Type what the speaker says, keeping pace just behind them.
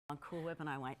on Cool Whip, and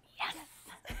I went, yes!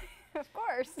 Of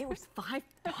course. It was $5.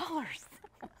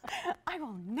 I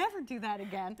will never do that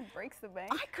again. It breaks the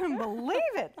bank. I couldn't believe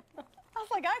it. I was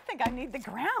like, I think I need the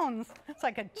grounds so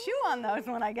I could chew on those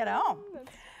when I get home.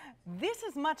 This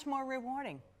is much more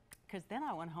rewarding, because then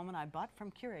I went home and I bought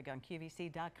from Keurig on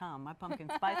QVC.com my pumpkin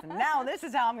spice, and now this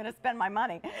is how I'm going to spend my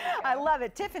money. I love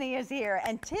it. Tiffany is here,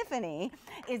 and Tiffany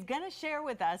is going to share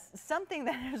with us something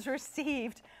that has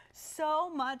received so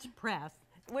much press,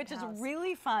 which is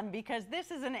really fun, because this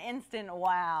is an instant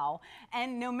wow.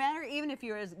 And no matter, even if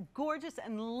you're as gorgeous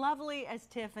and lovely as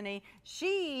Tiffany,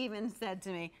 she even said to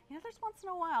me, you know, there's once in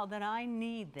a while that I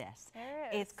need this. There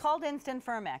is. It's called Instant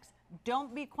Firmex.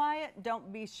 Don't be quiet,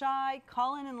 don't be shy,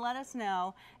 call in and let us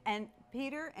know. And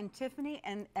Peter and Tiffany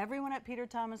and everyone at Peter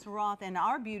Thomas Roth and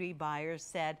our beauty buyers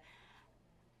said,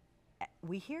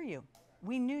 we hear you.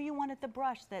 We knew you wanted the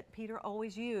brush that Peter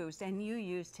always used, and you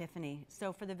used, Tiffany.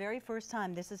 So for the very first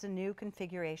time, this is a new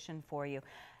configuration for you.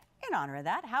 In honor of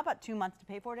that, how about 2 months to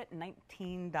pay for it at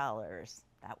 $19?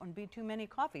 That wouldn't be too many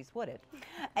coffees, would it?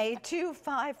 A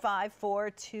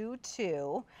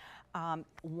 255422,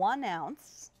 1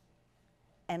 ounce.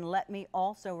 And let me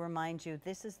also remind you,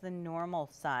 this is the normal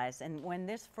size. And when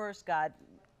this first got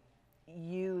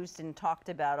used and talked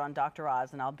about on Dr.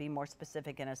 Oz, and I'll be more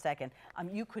specific in a second,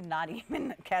 you could not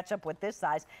even catch up with this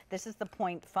size. This is the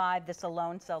 0.5. This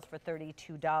alone sells for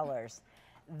 $32.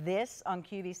 This on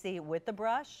QVC with the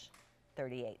brush,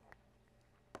 $38.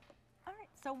 All right,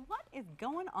 so what is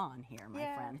going on here,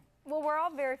 my friend? Well, we're all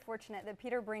very fortunate that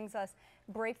Peter brings us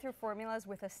breakthrough formulas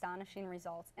with astonishing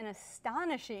results. And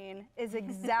astonishing is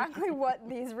exactly what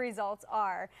these results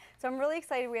are. So I'm really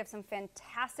excited. We have some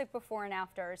fantastic before and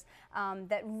afters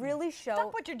that really show.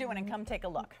 Stop what you're doing and come take a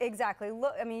look. Exactly.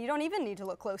 Look, I mean, you don't even need to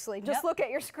look closely. Just look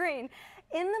at your screen.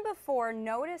 In the before,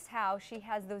 notice how she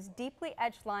has those deeply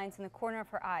edged lines in the corner of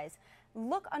her eyes.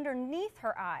 Look underneath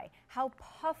her eye, how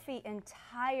puffy and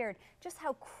tired, just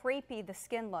how crepey the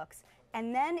skin looks.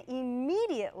 And then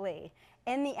immediately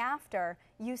in the after,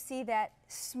 you see that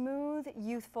smooth,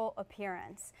 youthful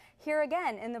appearance. Here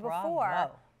again, in the before,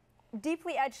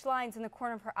 deeply edged lines in the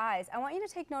corner of her eyes. I want you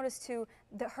to take notice to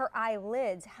her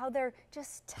eyelids, how they're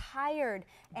just tired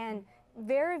and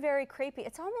very, very crepey.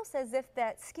 It's almost as if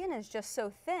that skin is just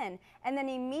so thin. And then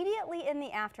immediately in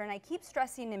the after, and I keep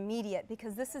stressing immediate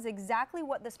because this is exactly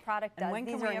what this product does. And when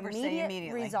can we ever say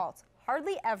immediately? Results.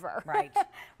 Hardly ever. Right.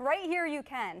 Right here you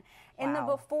can. In the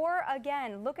before,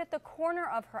 again, look at the corner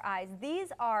of her eyes.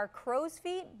 These are crow's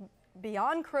feet,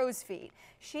 beyond crow's feet.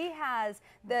 She has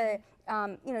the,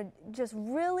 you know, just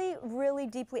really, really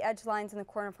deeply edged lines in the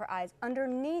corner of her eyes.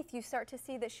 Underneath, you start to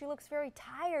see that she looks very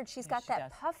tired. She's got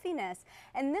that puffiness.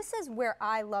 And this is where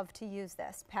I love to use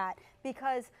this, Pat,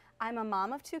 because I'm a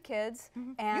mom of 2 kids,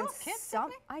 and you have kids,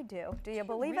 I do. Do you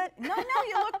believe it? No,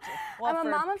 you look. Well, I'm a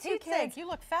mom of 2 kids. Sake, you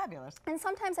look fabulous. And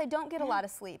sometimes I don't get a lot of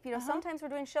sleep. You know, sometimes we're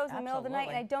doing shows in the middle of the night,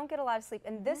 and I don't get a lot of sleep.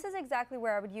 And this is exactly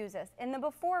where I would use this. In the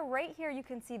before, right here, you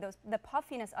can see the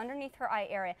puffiness underneath her eye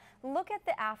area. Look at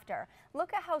the after.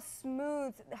 Look at how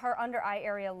smooth her under eye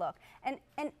area look. And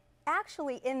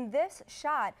actually, in this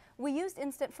shot, we used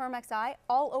Instant Firmex Eye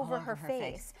all over her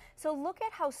face. So look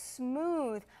at how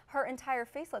smooth her entire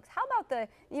face looks. How about the,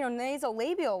 you know,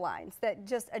 nasolabial lines that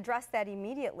just address that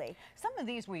immediately? Some of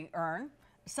these we earn.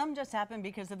 Some just happen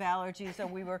because of allergies, so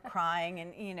we were crying,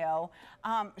 and you know,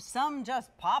 some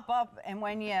just pop up and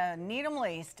when you need them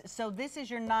least. So this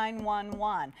is your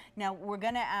 911. Now we're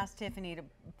going to ask Tiffany to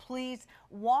please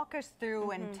walk us through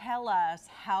and tell us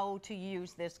how to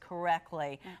use this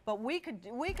correctly. But we could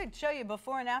show you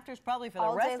before and afters probably for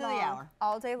the rest of the hour.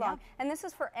 All day long. And this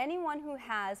is for anyone who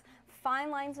has fine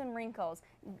lines and wrinkles,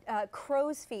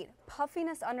 crow's feet,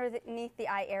 puffiness underneath the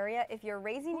eye area. If you're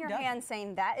raising your hand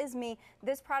saying, that is me,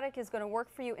 this product is going to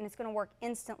work for you, and it's going to work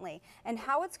instantly. And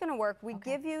how it's going to work, we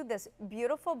give you this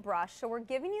beautiful brush. So we're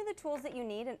giving you the tools that you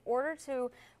need in order to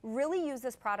really use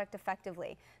this product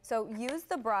effectively. So use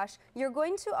the brush. You're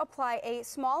going to apply a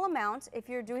small amount. If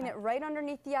you're doing it right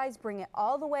underneath the eyes, bring it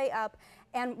all the way up.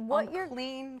 And what you're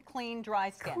clean, dry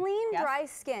skin. Clean, dry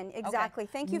skin, exactly.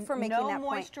 Thank you for making that point. No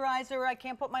moisturizer. I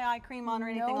can't put my eye cream on or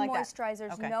anything like that. No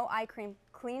moisturizers, no eye cream.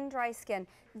 Clean, dry skin.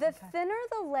 The thinner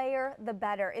the layer, the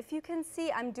better. If you can see,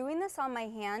 I'm doing this on my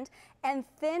hand, and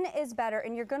thin is better.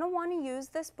 And you're going to want to use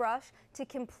this brush to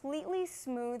completely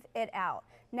smooth it out.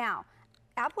 Now,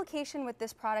 application with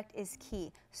this product is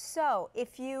key. So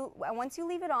if you, once you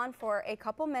leave it on for a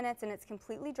couple minutes and it's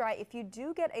completely dry, if you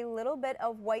do get a little bit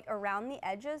of white around the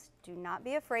edges, do not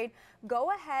be afraid.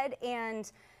 Go ahead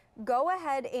and go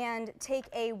ahead and take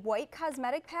a white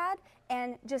cosmetic pad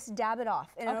and just dab it off,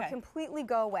 and it'll completely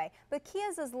go away. But key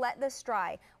is let this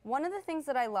dry. One of the things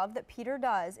that I love that Peter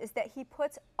does is that he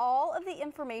puts all of the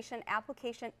information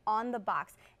application on the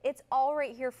box. It's all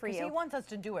right here for you. He wants us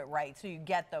to do it right so you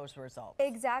get those results.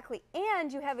 Exactly.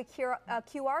 And you have a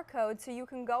QR code, so you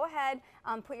can go ahead,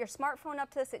 put your smartphone up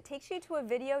to this. It takes you to a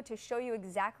video to show you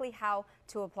exactly how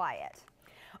to apply it.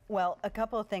 Well, a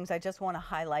couple of things I just want to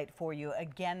highlight for you.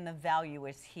 Again, the value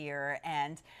is here,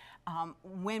 and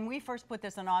when we first put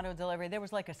this on auto delivery, there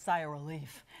was like a sigh of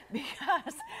relief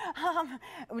because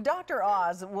Dr.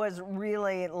 Oz was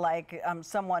really like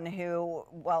someone who,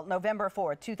 well, November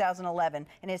 4th, 2011,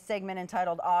 in his segment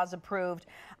entitled Oz Approved,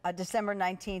 December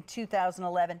 19th,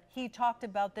 2011, he talked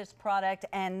about this product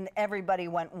and everybody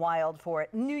went wild for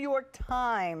it. New York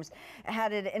Times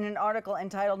had it in an article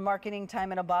entitled Marketing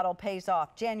Time in a Bottle Pays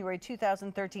Off, January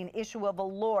 2013 issue of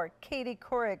Allure, Katie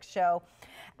Couric's show.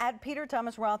 At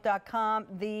PeterThomasRoth.com,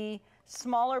 the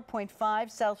smaller 0.5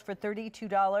 sells for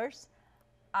 $32.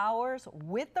 Ours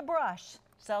with the brush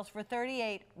sells for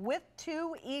 $38 with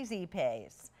 2 easy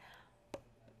pays.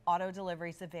 Auto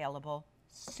delivery's available.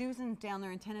 Susan's down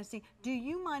there in Tennessee. Do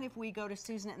you mind if we go to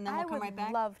Susan and then we'll come right back? I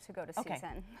would love to go to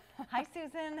Susan. Hi,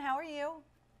 Susan. How are you?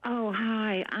 Oh,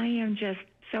 hi. I am just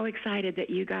so excited that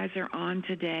you guys are on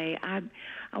today. I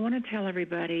want to tell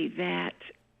everybody that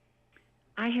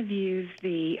I have used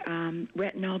the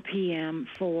Retinol PM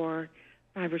for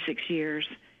 5 or 6 years,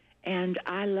 and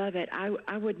I love it.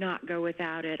 I would not go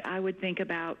without it. I would think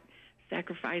about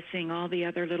sacrificing all the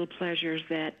other little pleasures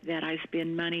that I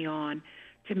spend money on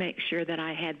to make sure that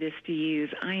I had this to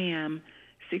use. I am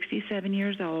 67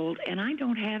 years old, and I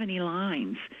don't have any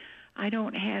lines. I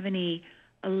don't have any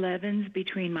 11s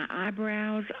between my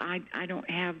eyebrows. I don't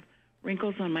have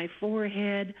wrinkles on my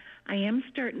forehead. I am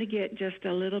starting to get just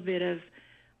a little bit of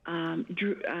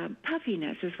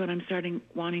puffiness is what I'm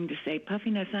wanting to say.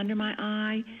 Puffiness under my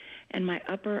eye and my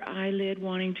upper eyelid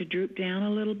wanting to droop down a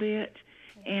little bit.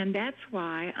 And that's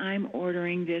why I'm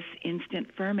ordering this Instant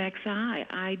Firm XI.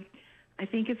 I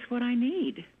think it's what I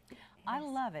need. I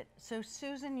love it. So,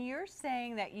 Susan, you're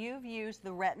saying that you've used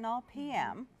the Retinol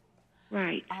PM.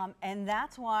 Right. And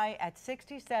that's why at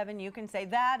 67 you can say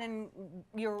that and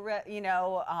your,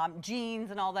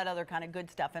 genes and all that other kind of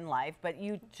good stuff in life, but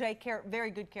you take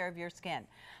very good care of your skin.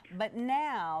 But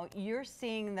now you're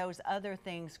seeing those other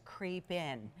things creep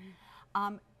in.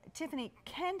 Tiffany,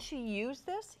 can she use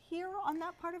this here on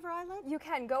that part of her eyelid? You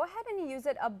can. Go ahead and use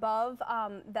it above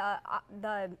the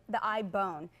eye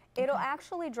bone. It'll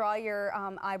actually draw your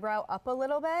eyebrow up a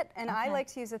little bit, and I like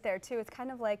to use it there too. It's kind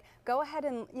of like go ahead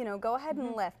and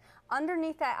and lift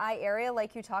underneath that eye area,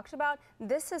 like you talked about.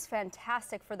 This is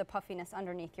fantastic for the puffiness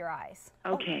underneath your eyes.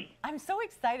 Okay. Oh, I'm so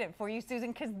excited for you,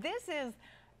 Susan, because this is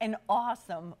an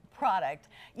awesome product.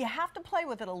 You have to play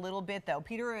with it a little bit though.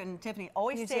 Peter and Tiffany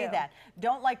always say that.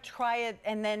 Don't like try it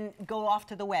and then go off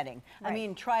to the wedding. Right. I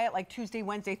mean, try it like Tuesday,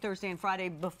 Wednesday, Thursday, and Friday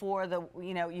before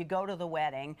you go to the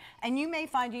wedding. And you may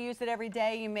find you use it every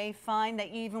day. You may find that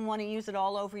you even want to use it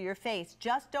all over your face.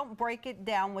 Just don't break it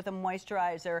down with a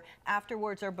moisturizer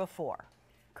afterwards or before.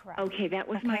 Correct. Okay, that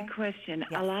was my question.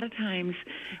 Yes. A lot of times,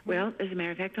 well, as a matter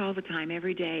of fact, all the time,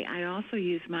 every day, I also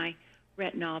use my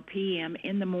Retinol PM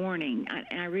in the morning.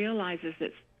 I realize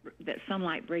that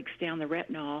sunlight breaks down the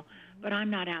retinol, but I'm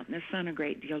not out in the sun a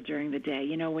great deal during the day.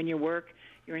 You know, when you work,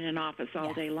 you're in an office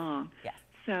all day long. Yes.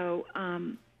 So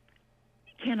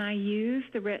can I use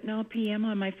the Retinol PM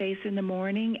on my face in the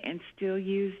morning and still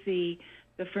use the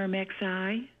Firm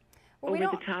XI? Over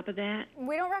the top of that?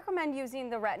 We don't recommend using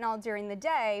the retinol during the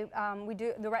day.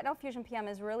 The Retinol Fusion PM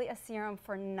is really a serum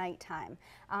for nighttime.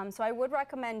 So I would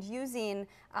recommend using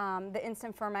the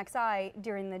Instant Firm XI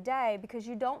during the day because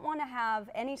you don't want to have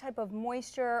any type of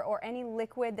moisture or any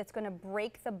liquid that's going to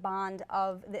break the bond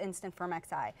of the Instant Firm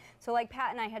XI. So like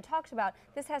Pat and I had talked about,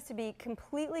 this has to be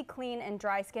completely clean and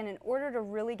dry skin in order to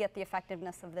really get the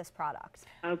effectiveness of this product.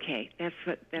 Okay, that's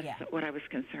what I was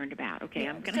concerned about. Okay,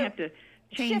 I'm going to have to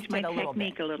change my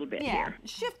technique a little bit here.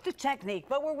 Shift the technique,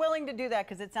 but we're willing to do that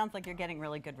because it sounds like you're getting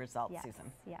really good results,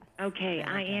 Susan. Yes. Okay,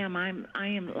 I am.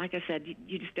 Like I said,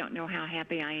 you just don't know how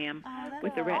happy I am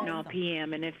with the Retinol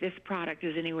PM, and if this product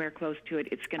is anywhere close to it,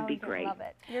 it's going to be great. Love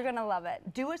it. You're going to love it.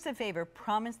 Do us a favor.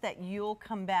 Promise that you'll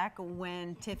come back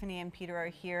when Tiffany and Peter are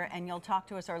here, and you'll talk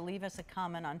to us or leave us a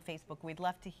comment on Facebook. We'd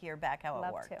love to hear back how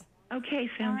it worked. Okay,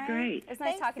 sounds great. It's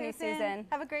nice talking to you, Susan.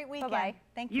 Have a great weekend. Bye-bye.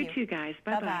 Thank you. You too, guys.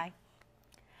 Bye-bye.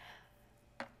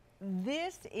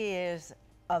 This is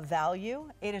of value.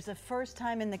 It is the first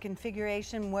time in the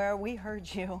configuration where we heard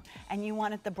you and you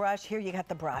wanted the brush. Here you got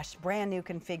the brush, brand new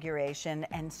configuration,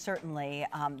 and certainly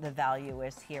the value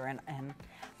is here. And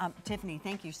Tiffany,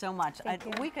 thank you so much.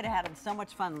 We could have had so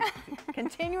much fun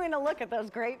continuing to look at those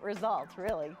great results,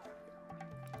 really.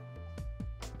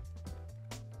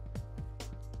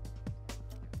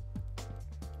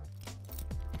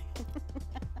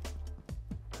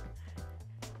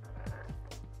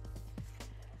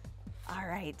 All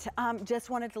right, just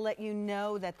wanted to let you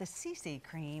know that the CC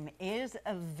cream is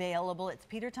available. It's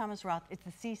Peter Thomas Roth. It's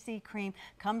the CC cream.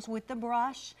 Comes with the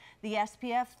brush, the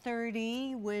SPF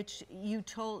 30, which you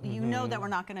told you know that we're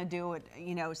not going to do it,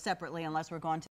 separately unless we're going to